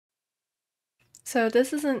So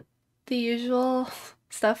this isn't the usual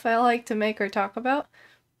stuff I like to make or talk about,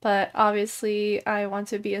 but obviously I want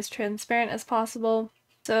to be as transparent as possible.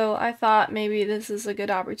 So I thought maybe this is a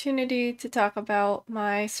good opportunity to talk about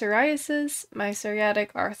my psoriasis, my psoriatic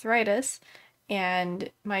arthritis,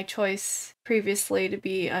 and my choice previously to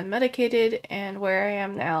be unmedicated and where I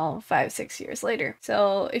am now 5-6 years later.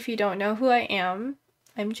 So if you don't know who I am,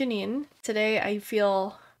 I'm Janine. Today I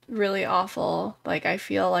feel really awful. Like I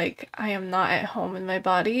feel like I am not at home in my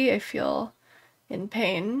body. I feel in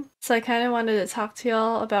pain. So I kind of wanted to talk to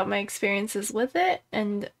y'all about my experiences with it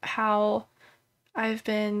and how I've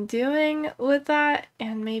been doing with that,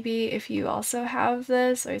 and maybe if you also have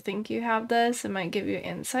this or think you have this, it might give you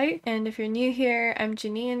insight. And if you're new here, I'm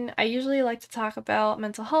Janine. I usually like to talk about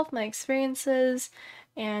mental health, my experiences,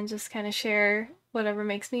 and just kind of share whatever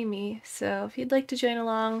makes me me. So if you'd like to join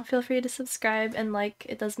along, feel free to subscribe and like,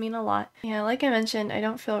 it does mean a lot. Yeah, like I mentioned, I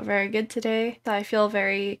don't feel very good today, so I feel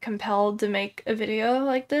very compelled to make a video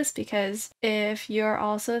like this because if you're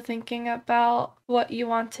also thinking about what you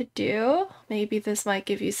want to do, maybe this might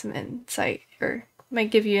give you some insight or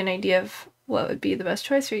might give you an idea of what would be the best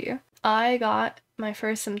choice for you. I got my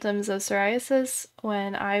first symptoms of psoriasis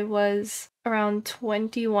when I was around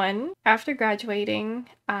 21. After graduating,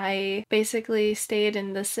 I basically stayed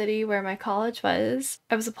in the city where my college was.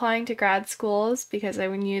 I was applying to grad schools because I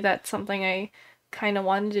knew that's something I kind of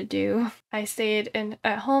wanted to do. I stayed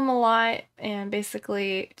at home a lot and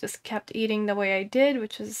basically just kept eating the way I did,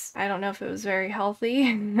 which was, I don't know if it was very healthy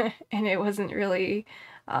and it wasn't really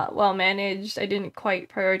well managed. I didn't quite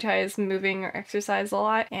prioritize moving or exercise a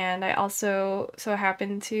lot, and I also so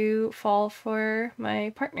happened to fall for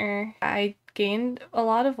my partner. I gained a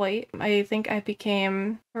lot of weight. I think I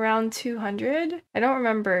became around 200. I don't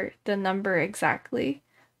remember the number exactly,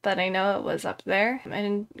 but I know it was up there.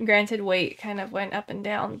 And granted, weight kind of went up and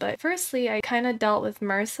down. But firstly, I kind of dealt with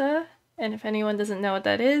MRSA, and if anyone doesn't know what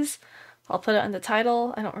that is, I'll put it on the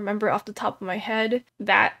title. I don't remember off the top of my head.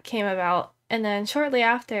 That came about. And then shortly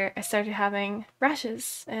after, I started having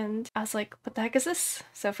rashes, and I was like, what the heck is this?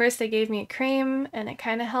 So first they gave me a cream, and it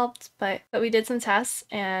kind of helped, but we did some tests,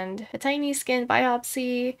 and a tiny skin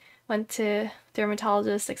biopsy, went to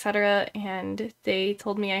dermatologist, etc., and they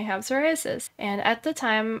told me I have psoriasis. And at the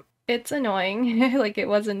time, it's annoying. Like, it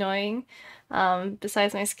was annoying.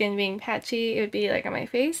 Besides my skin being patchy, it would be like on my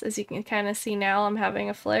face. As you can kind of see now, I'm having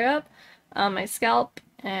a flare-up on my scalp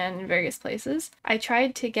and in various places. I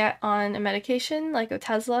tried to get on a medication like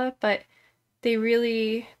Otezla, but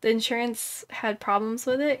the insurance had problems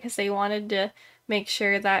with it because they wanted to make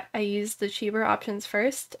sure that I used the cheaper options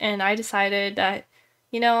first, and I decided that,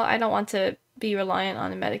 I don't want to be reliant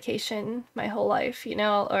on a medication my whole life,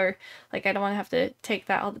 or like I don't want to have to take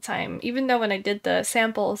that all the time. Even though when I did the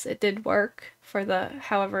samples, it did work for the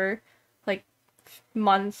however, like,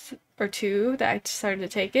 month or two that I started to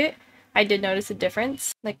take it. I did notice a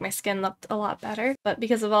difference, like my skin looked a lot better, but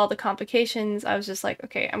because of all the complications, I was just like,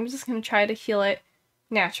 okay, I'm just gonna try to heal it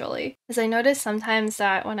naturally. Because I noticed sometimes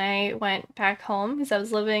that when I went back home, because I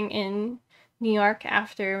was living in New York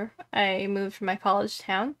after I moved from my college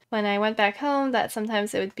town, when I went back home, that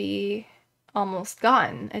sometimes it would be almost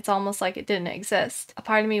gone. It's almost like it didn't exist. A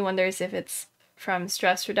part of me wonders if it's from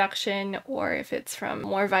stress reduction or if it's from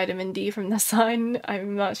more vitamin D from the sun.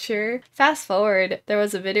 I'm not sure. Fast forward, there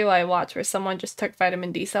was a video I watched where someone just took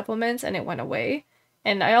vitamin D supplements and it went away.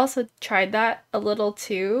 And I also tried that a little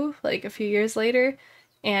too, like a few years later,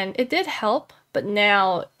 and it did help, but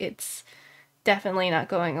now it's definitely not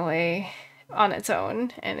going away on its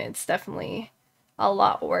own, and it's definitely a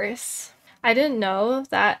lot worse. I didn't know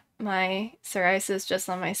that my psoriasis just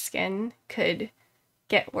on my skin could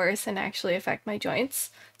get worse and actually affect my joints.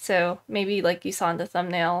 So maybe like you saw in the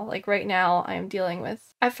thumbnail, like right now I'm dealing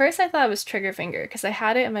with, at first I thought it was trigger finger because I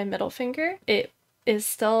had it in my middle finger. It is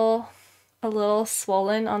still a little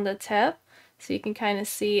swollen on the tip, so you can kind of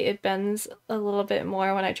see it bends a little bit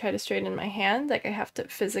more when I try to straighten my hand. Like I have to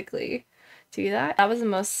physically do that. That was the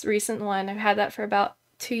most recent one. I've had that for about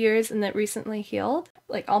 2 years and it recently healed,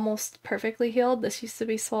 like almost perfectly healed. This used to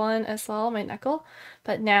be swollen as well, my knuckle,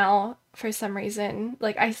 but now for some reason,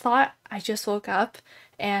 like I thought I just woke up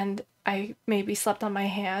and I maybe slept on my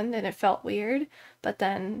hand and it felt weird, but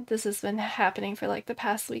then this has been happening for like the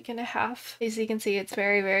past week and a half. As you can see, it's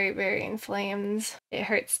very, very, very inflamed. It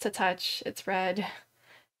hurts to touch. It's red.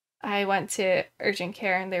 I went to urgent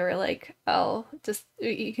care and they were like, oh, just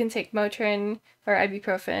you can take Motrin or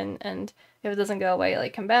ibuprofen, and if it doesn't go away,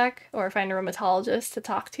 like come back or find a rheumatologist to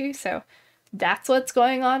talk to. So that's what's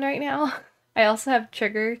going on right now. I also have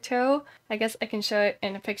trigger toe. I guess I can show it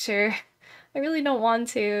in a picture. I really don't want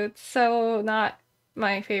to. It's so not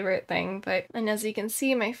my favorite thing, and as you can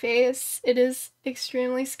see, my face, it is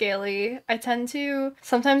extremely scaly. I tend to,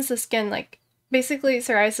 sometimes the skin, like, basically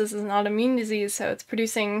psoriasis is an autoimmune disease, so it's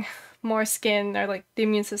producing more skin, or like the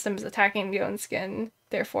immune system is attacking the own skin,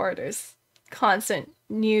 therefore there's constant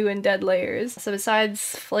new and dead layers. So besides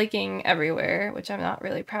flaking everywhere, which I'm not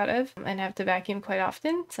really proud of, and I have to vacuum quite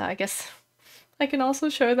often, so I guess I can also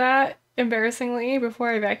show that embarrassingly before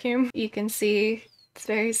I vacuum. You can see it's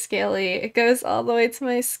very scaly. It goes all the way to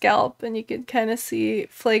my scalp and you can kind of see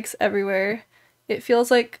flakes everywhere. It feels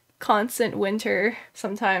like constant winter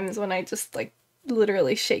sometimes when I just like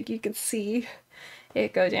literally shake. You could see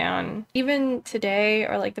it go down. Even today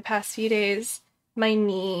or like the past few days, my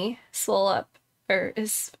knee swelled up or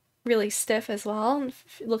is really stiff as well and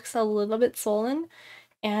looks a little bit swollen.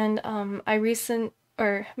 And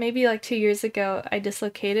or maybe like 2 years ago, I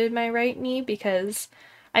dislocated my right knee because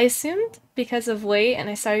I assumed because of weight and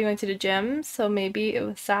I started going to the gym, so maybe it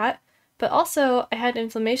was that. But also, I had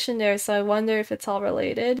inflammation there, so I wonder if it's all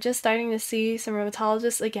related. Just starting to see some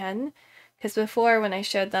rheumatologists again, because before when I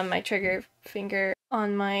showed them my trigger finger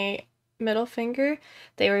on my middle finger,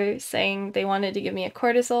 they were saying they wanted to give me a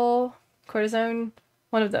cortisone,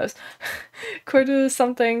 one of those, cortisone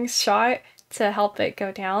something shot to help it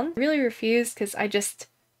go down. I really refused because I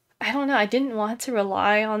don't know, I didn't want to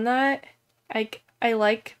rely on that. I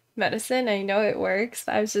like medicine, I know it works,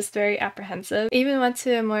 but I was just very apprehensive. I even went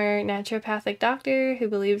to a more naturopathic doctor who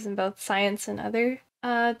believes in both science and other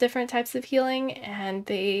different types of healing, and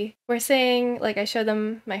they were saying, like, I showed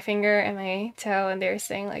them my finger and my toe and they were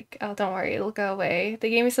saying like, oh, don't worry, it'll go away. They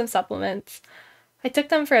gave me some supplements. I took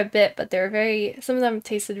them for a bit, but some of them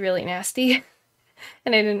tasted really nasty.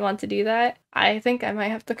 And I didn't want to do that. I think I might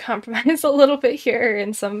have to compromise a little bit here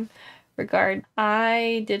in some regard.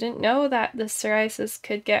 I didn't know that the psoriasis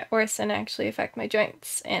could get worse and actually affect my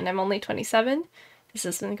joints, and I'm only 27. This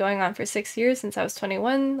has been going on for 6 years since I was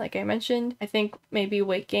 21, like I mentioned. I think maybe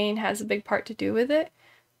weight gain has a big part to do with it.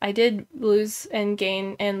 I did lose and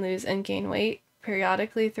gain weight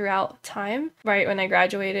periodically throughout time. Right when I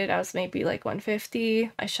graduated, I was maybe like 150.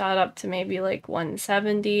 I shot up to maybe like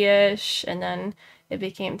 170-ish, and then it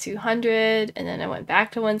became 200, and then I went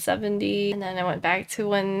back to 170, and then I went back to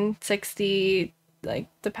 160 like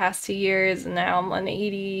the past 2 years, and now I'm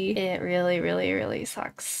 180. It really, really, really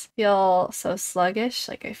sucks. I feel so sluggish.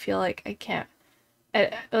 Like I feel like I can't.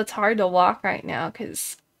 It's hard to walk right now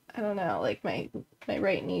because I don't know, like my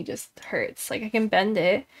right knee just hurts. Like I can bend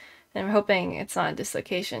it, and I'm hoping it's not a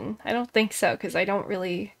dislocation. I don't think so because I don't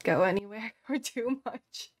really go anywhere or do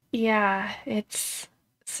much. Yeah, it's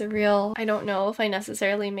surreal. I don't know if I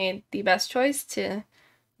necessarily made the best choice to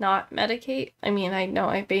not medicate. I mean, I know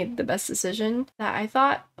I made the best decision that I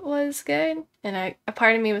thought was good. And a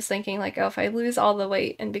part of me was thinking like, oh, if I lose all the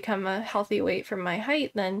weight and become a healthy weight for my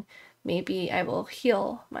height, then maybe I will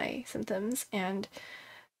heal my symptoms. And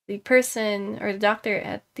the person or the doctor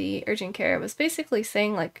at the urgent care was basically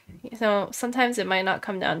saying like, you know, sometimes it might not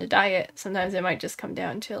come down to diet. Sometimes it might just come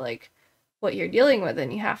down to like what you're dealing with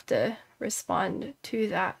and you have to respond to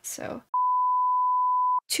that. So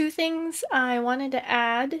 2 things I wanted to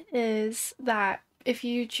add is that if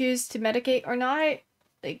you choose to medicate or not,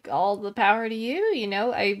 like all the power to you, you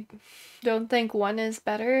know, I don't think one is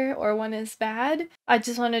better or one is bad. I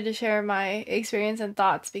just wanted to share my experience and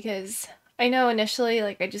thoughts because I know initially,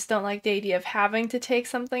 like, I just don't like the idea of having to take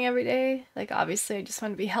something every day. Like, obviously, I just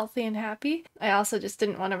want to be healthy and happy. I also just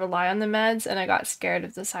didn't want to rely on the meds, and I got scared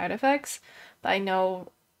of the side effects. But I know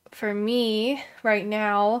for me, right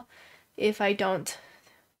now, if I don't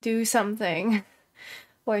do something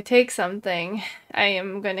or take something, I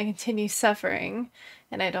am going to continue suffering,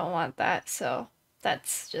 and I don't want that. So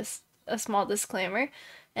that's just a small disclaimer.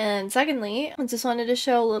 And secondly, I just wanted to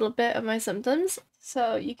show a little bit of my symptoms.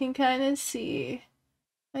 So you can kind of see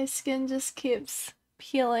my skin just keeps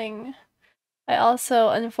peeling. I also,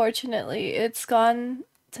 unfortunately, it's gone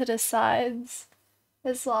to the sides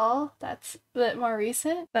as well. That's a bit more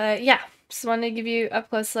recent. But yeah, just wanted to give you a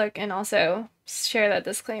close look and also share that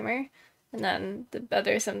disclaimer. And then the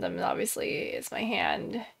other symptoms obviously is my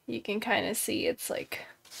hand. You can kind of see it's like,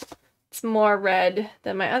 it's more red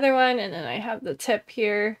than my other one. And then I have the tip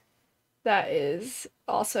here that is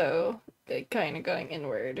also kind of going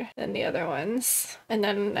inward than the other ones. And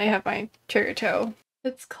then I have my trigger toe.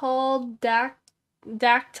 It's called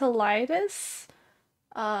dactylitis,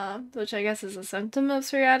 which I guess is a symptom of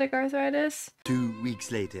psoriatic arthritis. 2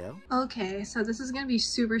 weeks later. Okay, so this is gonna be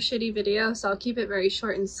super shitty video, so I'll keep it very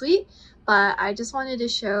short and sweet, but I just wanted to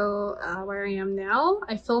show where I am now.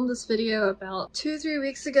 I filmed this video about 2-3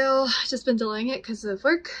 weeks ago. I've just been delaying it because of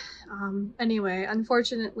work. Anyway,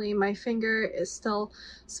 unfortunately, my finger is still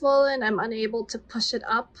swollen. I'm unable to push it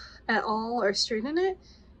up at all or straighten it,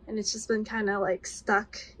 and it's just been kind of like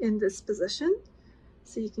stuck in this position.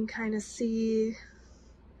 So you can kind of see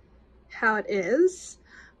how it is.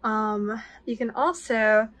 You can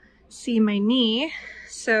also see my knee.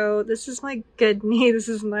 So this is my good knee. This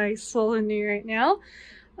is my swollen knee right now.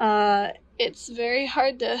 It's very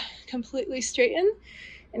hard to completely straighten,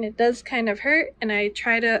 and it does kind of hurt, and I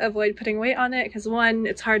try to avoid putting weight on it because one,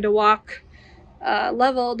 it's hard to walk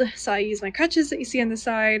leveled, so I use my crutches that you see on the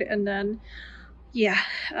side, and then yeah,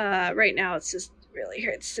 right now it's just really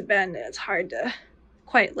hurts to bend and it's hard to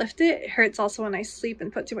quite lift it. It hurts also when I sleep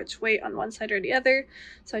and put too much weight on one side or the other,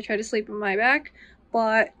 so I try to sleep on my back.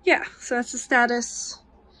 But yeah, so that's the status.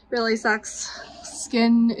 Really sucks.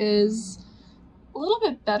 Skin is a little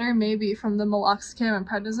bit better maybe from the meloxicam and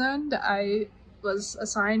prednisone that I was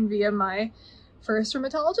assigned via my first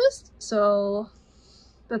rheumatologist, so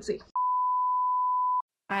let's see.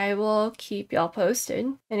 I will keep y'all posted,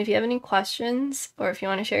 and if you have any questions or if you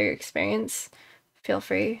want to share your experience, feel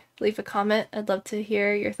free, leave a comment. I'd love to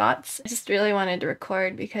hear your thoughts. I just really wanted to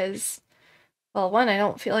record because, well, one, I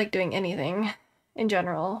don't feel like doing anything in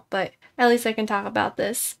general, but at least I can talk about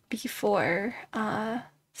this before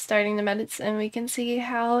starting the medicine and we can see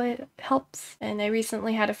how it helps. And I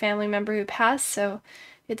recently had a family member who passed, so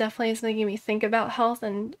it definitely is making me think about health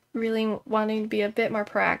and really wanting to be a bit more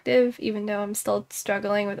proactive, even though I'm still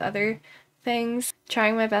struggling with other things.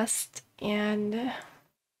 Trying my best, and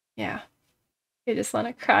yeah. I just want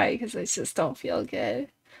to cry because I just don't feel good.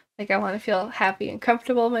 Like, I want to feel happy and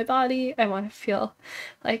comfortable in my body. I want to feel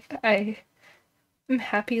like I am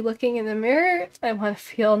happy looking in the mirror. I want to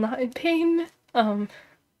feel not in pain.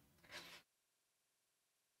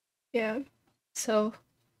 Yeah. So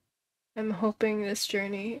I'm hoping this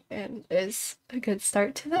journey and is a good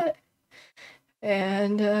start to that.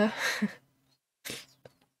 And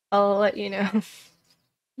I'll let you know.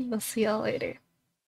 I'll see y'all later.